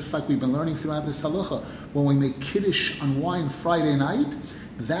rotzain. Just like we've been learning throughout this Halakha, when we make Kiddush on wine Friday night,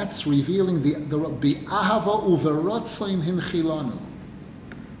 that's revealing the Ahava uverotzain hinchilanu.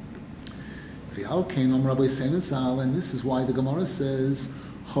 And this is why the Gemara says,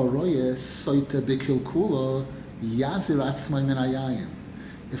 Horoye soite b'kilkula yazir atzmai min HaYayim.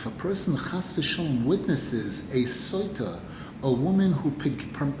 If a person chas v'shalom witnesses a soita, a woman who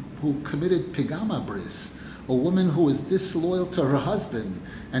committed pigama bris, a woman who is disloyal to her husband,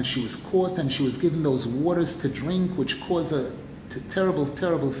 and she was caught and she was given those waters to drink, which cause a terrible,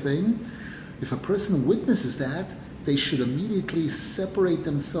 terrible thing. If a person witnesses that, they should immediately separate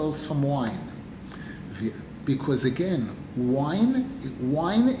themselves from wine. Because again, wine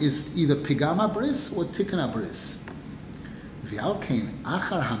is either pigama bris or tikkun bris. V'alkein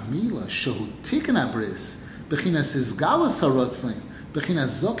achar hamila shehu tikkun bris bechinas izgalus harotzain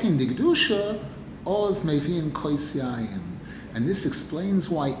bechinas zokein digdusha oz mevin kois yayin. And this explains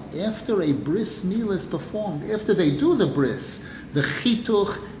why after a bris meal is performed, after they do the bris, the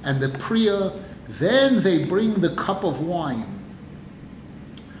chituch and the priya, then they bring the cup of wine.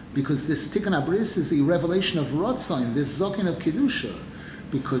 Because this tikkun bris is the revelation of rotzain, this zokein of kedusha.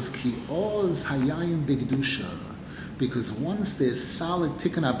 Because ki oz HaYayim b'kedusha. Because once there's solid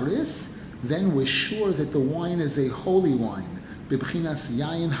tikkun bris, then we're sure that the wine is a holy wine, b'bchinas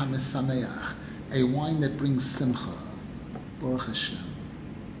yayin hamesameach, a wine that brings simcha. Baruch Hashem.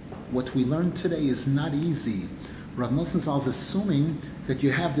 What we learned today is not easy. Rav Nosson Zal is assuming that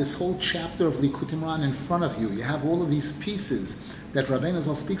you have this whole chapter of Likutey Moharan in front of you. You have all of these pieces that Rabbeinu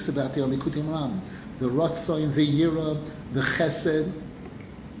Zal speaks about there, Likutey Moharan. The Rotzoin, the Yoreh, the Chesed,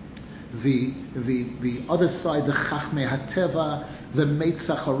 the other side, the Chachmei Hateva, the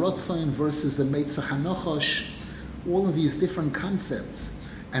Meitzach HaRotzoin versus the Meitzach HaNochosh, all of these different concepts,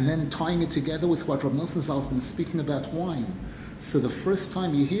 and then tying it together with what Rav Nosson Zal has been speaking about wine. So the first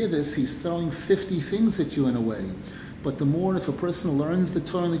time you hear this, he's throwing 50 things at you in a way. But the more, if a person learns the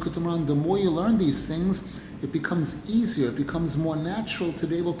Torah and Likutey Moharan, the more you learn these things, it becomes easier, it becomes more natural to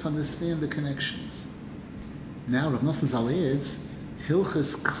be able to understand the connections. Now Rav Nosson Zal adds,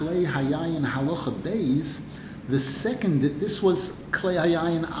 Hilkhos Kley HaYayim Halakha Beis, this was Kley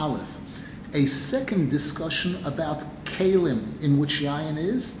HaYayim Aleph, a second discussion about Kelim, in which Yayin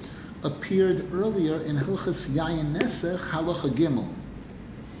is, appeared earlier in Hilkhos Yayin Nesech Halakha Gimel.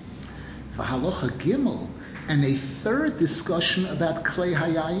 For Halakha Gimel, and a third discussion about Kley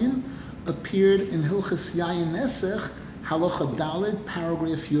HaYayim appeared in Hilkhos Yayin Nesech Halakha Daled,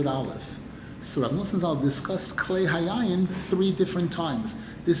 paragraph Yud Aleph. So Rav Nosson Zal discussed Kley HaYayim 3 different times.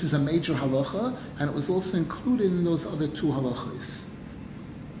 This is a major halakha, and it was also included in those other 2 halachos.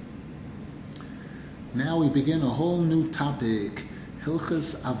 Now we begin a whole new topic,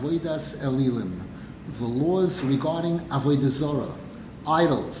 Hilkhos Avodas Elilim, the laws regarding Avodah Zarah,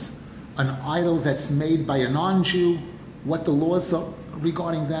 idols. An idol that's made by a non-Jew, what the laws are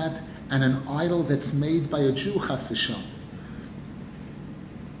regarding that, and an idol that's made by a Jew, chas v'shalom.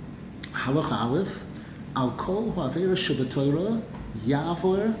 Halakha Aleph, Al kol ha'avera shebatoira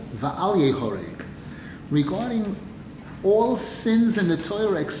yavor va'al yehoreg. Regarding all sins in the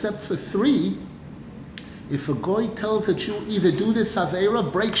Torah except for 3, if a goy tells a Jew, either do this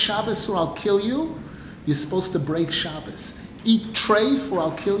avera, break Shabbos, or I'll kill you, you're supposed to break Shabbos. Eat treif, or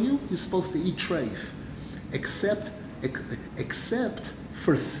I'll kill you, you're supposed to eat treif. Except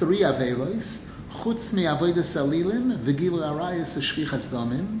for 3 averos, chutz mi Avodas Elilim, v'gilu arayos shvichas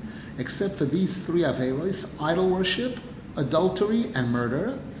damim, except for these 3 averos, idol worship, adultery, and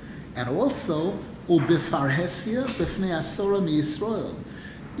murder, and also ubifarhesia b'fnei asora mi Yisrael.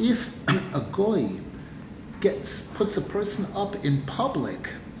 If a goy puts a person up in public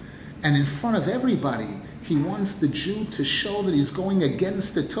and in front of everybody, he wants the Jew to show that he's going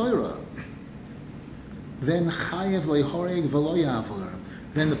against the Torah, then chayev lehoreg v'lo yavor.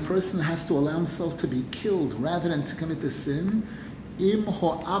 Then the person has to allow himself to be killed rather than to commit the sin. Im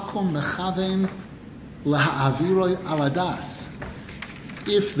ho Akum mechaven laha'aviroi aladas.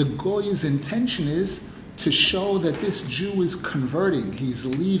 If the goy's intention is to show that this Jew is converting, he's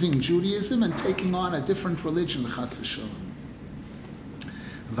leaving Judaism and taking on a different religion, chas v'sholem.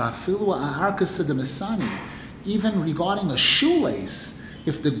 Va'afilu ha'arkas sedemesani, even regarding a shoelace,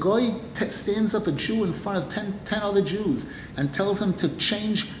 if the goy stands up a Jew in front of 10 other Jews and tells him to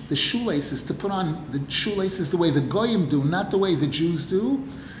change the shoelaces, to put on the shoelaces the way the goyim do, not the way the Jews do,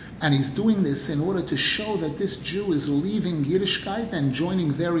 and he's doing this in order to show that this Jew is leaving Yiddishkeit and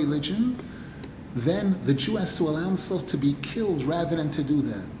joining their religion, then the Jew has to allow himself to be killed rather than to do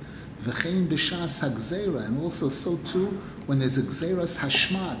that. V'chein b'shas ha'gzeira, and also so too when there's a gzeiras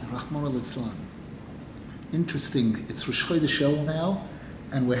hashmad, Rahman al-Islam. Interesting, it's Rosh Chodesh Elul now,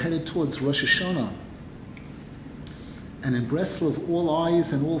 and we're headed towards Rosh Hashanah. And in Breslov, all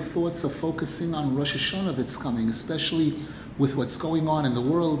eyes and all thoughts are focusing on Rosh Hashanah that's coming, especially with what's going on in the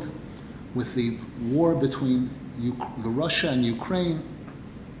world, with the war between Russia and Ukraine.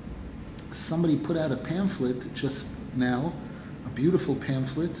 Somebody put out a pamphlet just now, a beautiful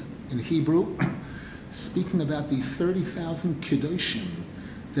pamphlet in Hebrew, speaking about the 30,000 Kedoshim,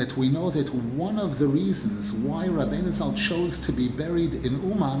 that we know that one of the reasons why Rabbeinu Zal chose to be buried in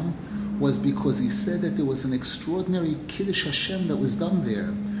Uman was because he said that there was an extraordinary Kiddush Hashem that was done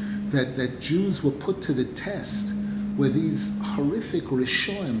there, that Jews were put to the test, where these horrific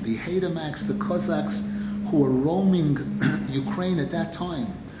Rishoim, the Haidamaks, the Cossacks, who were roaming Ukraine at that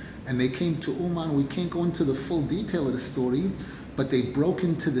time, and they came to Uman. We can't go into the full detail of the story, but they broke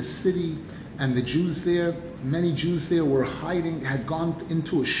into the city, and the Jews there, many Jews there were hiding, had gone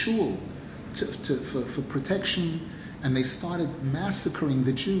into a shul for protection, and they started massacring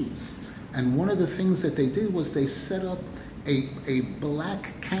the Jews. And one of the things that they did was they set up a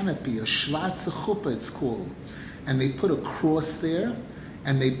black canopy, a shvatze chuppah it's called, and they put a cross there,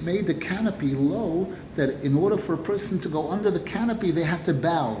 and they made the canopy low, that in order for a person to go under the canopy, they had to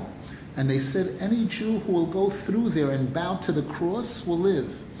bow. And they said any Jew who will go through there and bow to the cross will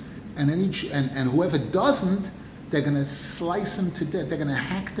live. And and whoever doesn't, they're going to slice him to death. They're going to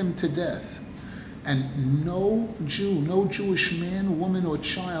hack them to death. And no Jew, no Jewish man, woman, or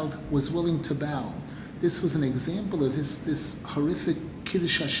child was willing to bow. This was an example of this horrific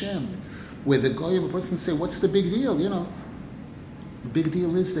Kiddush Hashem, where the goyim person say, "What's the big deal?" The big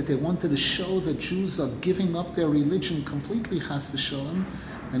deal is that they wanted to show that Jews are giving up their religion completely, chas v'sholem,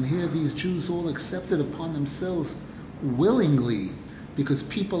 and here these Jews all accepted upon themselves willingly, because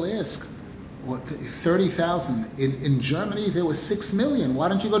people ask, what, 30,000? In Germany there were 6 million. Why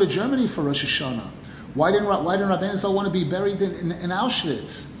don't you go to Germany for Rosh Hashanah? Why didn't Rabbeinu Zal want to be buried in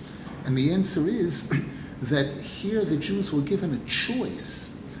Auschwitz? And the answer is that here the Jews were given a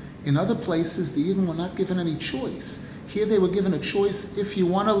choice. In other places the Yidden were not given any choice. Here they were given a choice: if you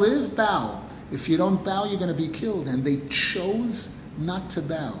want to live, bow. If you don't bow, you're going to be killed. And they chose not to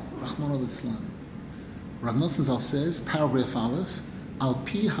bow. Rahman al-Islam. Rav Nasan Zal says, paragraph Aleph, Al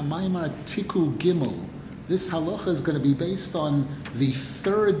pi HaMaimon Tiku Gimel. This halacha is going to be based on the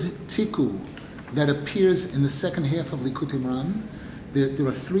 3rd tiku that appears in the second half of Likutey Moharan. There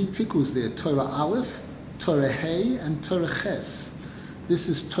are 3 tikus there: Torah Aleph, Torah Hey, and Torah Ches. This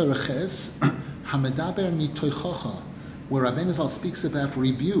is Torah Ches, Hamedaber mitoichocha, where Rabbeinu Zal speaks about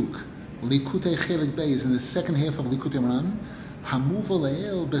rebuke. Likutey Chelik Beis in the second half of Likutey Moharan. Hamuva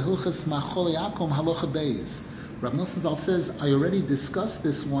le'el behilchos machol Akum Halacha Beis. Rav Nasan Zal says, I already discussed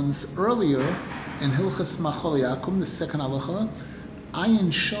this once earlier in Hilkhos machol Akum, the second halacha. Ayin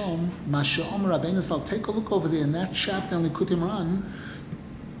Shom Masha'om Rabbeinu Zal. Take a look over there in that chapter in Likutey Moharan.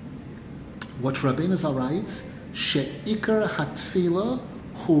 What Rabbeinu Zal writes, She'ikar hatfila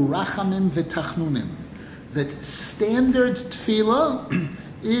hu rachamim v'tachnunim. That standard tefillah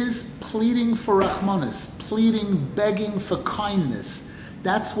is pleading for rachmanis, pleading, begging for kindness.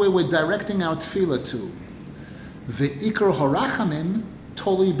 That's where we're directing our tefillah to. Ve'ikar horachamim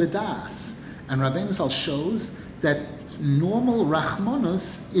toli bedas. And Rabbeinu Zal shows that normal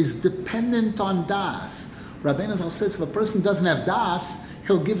rachmanis is dependent on das. Rabbeinu Zal says if a person doesn't have das,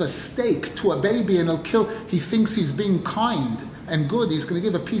 he'll give a steak to a baby and he'll kill. He thinks he's being kind and good. He's going to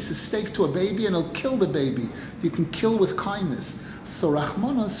give a piece of steak to a baby and he'll kill the baby. You can kill with kindness. So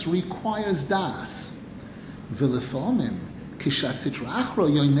rachmanis requires das. V'lefomim kisha sitra achra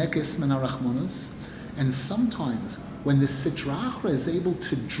yoynekes min harachmanis. And sometimes when the sitra achra is able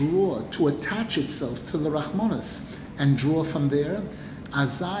to draw, to attach itself to the rachmanis and draw from there,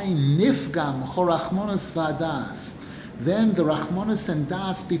 azai nifgam horachmanis v'adas. Then the rachmanis and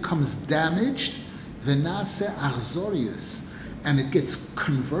das becomes damaged, v'nase achzorius, and it gets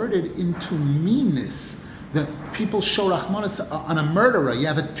converted into meanness. The people show rachmanis on a murderer. You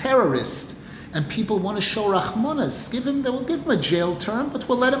have a terrorist, and people want to show rachmanis. We'll give him a jail term, but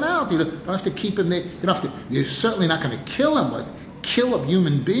we'll let him out. You don't have to keep him there. You're certainly not going to kill him. What? Kill a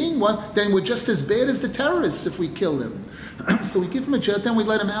human being? What? Then we're just as bad as the terrorists if we kill him. So we give him a jail, then we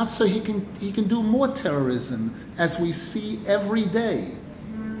let him out so he can do more terrorism, as we see every day.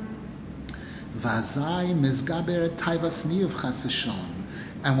 Vazai mizgaber taivas niyuv chas v'shon.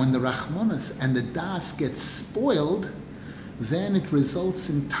 And when the rachmanis and the das get spoiled, then it results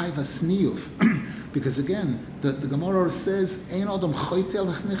in taivas niyuv. Because again, the Gemara says, Ein adam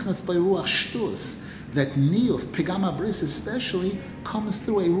choytel nichnas by ruach shtus. That niyuv, pigama bris especially, comes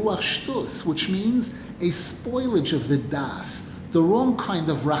through a ruach shtus, which means a spoilage of the das, the wrong kind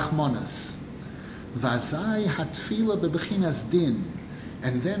of rachmanis. Vazai hatfila bebechinas din.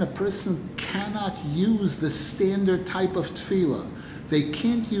 And then a person cannot use the standard type of tefillah. They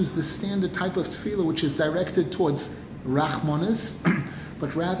can't use the standard type of tefillah which is directed towards rachmanis,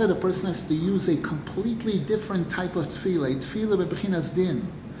 but rather the person has to use a completely different type of tefillah, a tefillah bebechinas din.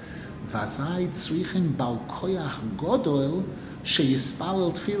 Vazai tzrichin bal koyach godol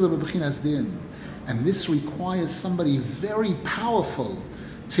sheyispalel tefillah bebechinas din. And this requires somebody very powerful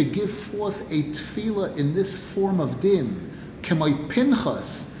to give forth a tefillah in this form of din. Kemoi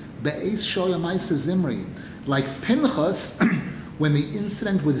Pinchas be'ez shoya ma'isa Zimri. Like Pinchas, when the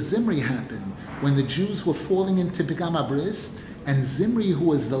incident with Zimri happened, when the Jews were falling into Pigam Bris, and Zimri, who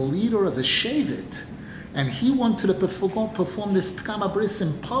was the leader of the Shevet, and he wanted to perform this Pigam Bris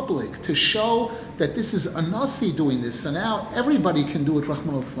in public to show that this is a Nasi doing this, so now everybody can do it,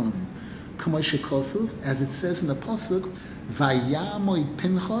 Rahman al-Islam. Kamoshe Kosov, as it says in the Pasuk, Vayamoy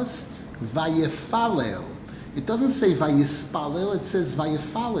Pinchas Vayefalel. It doesn't say Vayispalel, it says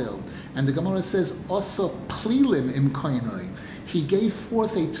Vayefalel. And the Gemara says, Oso Plilim im Koinoi. He gave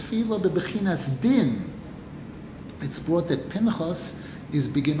forth a tefillah bebechinas din. It's brought that Pinchas is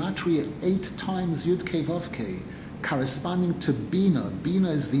begematria 8 times Yud Kei Vav Kei, corresponding to Bina. Bina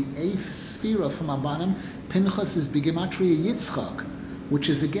is the 8th sphera from Abanim. Pinchas is begematria Yitzchak, which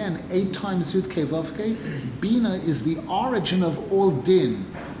is again 8 times Yud Kei Vav Kei. Bina is the origin of all din.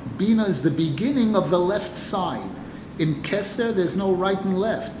 Bina is the beginning of the left side. In Keser, there's no right and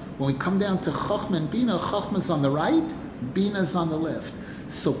left. When we come down to Chachma and Bina, Chachma is on the right, Bina is on the left.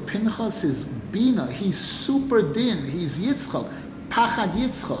 So Pinchas is Bina. He's super din. He's Yitzchak, Pachad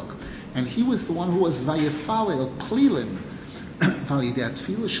Yitzchak. And he was the one who was Vayefalel, Plilim.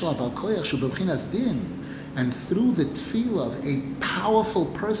 And through the tefillah of a powerful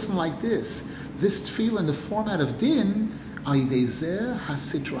person like this tefillah in the format of din, this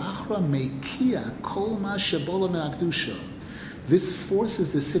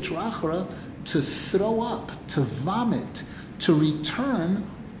forces the sitra achra to throw up, to vomit, to return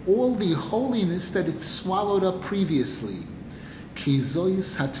all the holiness that it swallowed up previously. Because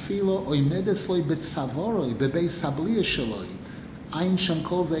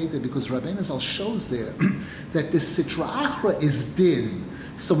Rabbeinu Zal shows there that the sitra achra is din.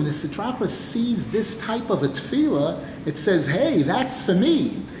 So when the sitra achra sees this type of a tefillah, it says, hey, that's for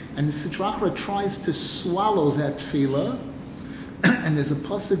me. And the sitra achra tries to swallow that tefillah. And there's a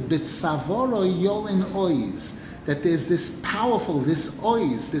pasuk, bitzavoro yolin oiz, that there's this powerful, this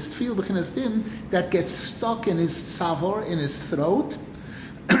oiz, this tefillah b'chinas din, that gets stuck in his tzavor, in his throat,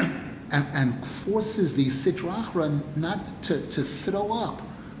 and forces the sitra achra not to throw up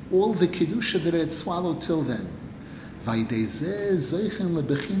all the kedusha that it had swallowed till then.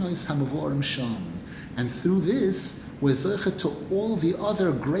 And through this, we're zeichet to all the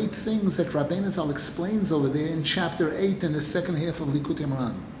other great things that Rabbeinu Zal explains over there in chapter 8 in the second half of Likutey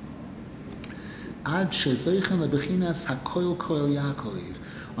Moran.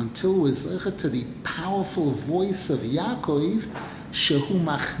 Until we're zeichet to the powerful voice of Yaakov, shehu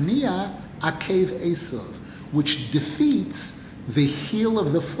machnia akev Esav, which defeats the heel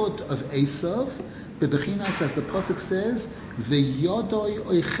of the foot of Esav. Bebechinas, as the pasuk says, v'yodoi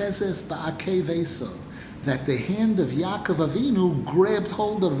oichezes ba'akev Esav, that the hand of Yaakov Avinu grabbed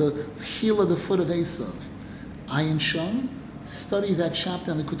hold of the heel of the foot of Esav. Ayin Sham, study that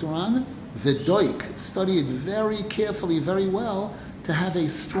chapter in the Likutey, V'doik, study it very carefully, very well, to have a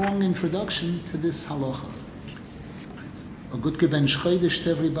strong introduction to this halakha. A good Geben Chodesh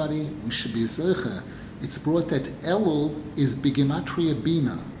to everybody. We should be zeicha. It's brought that Elul is Bigematria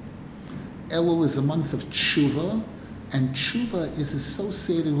Bina. Elul is a month of tshuva, and tshuva is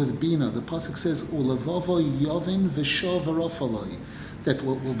associated with Bina. The pasuk says, "Ulavovo yovin v'shov v'rofaloi," that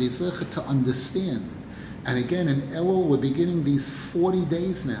we'll be zeicha to understand. And again, in Elul, we're beginning these 40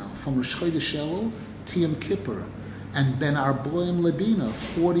 days now, from Rosh Chodesh Elul to Yom Kippur. And Ben Arboim Lebina,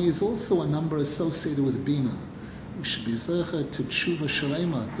 40 is also a number associated with Bina. We should be zeicha to tshuva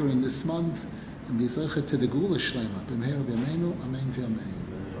shalema during this month, and be zeicha to the gula shalema. B'meher b'yameinu, amen v'yamein.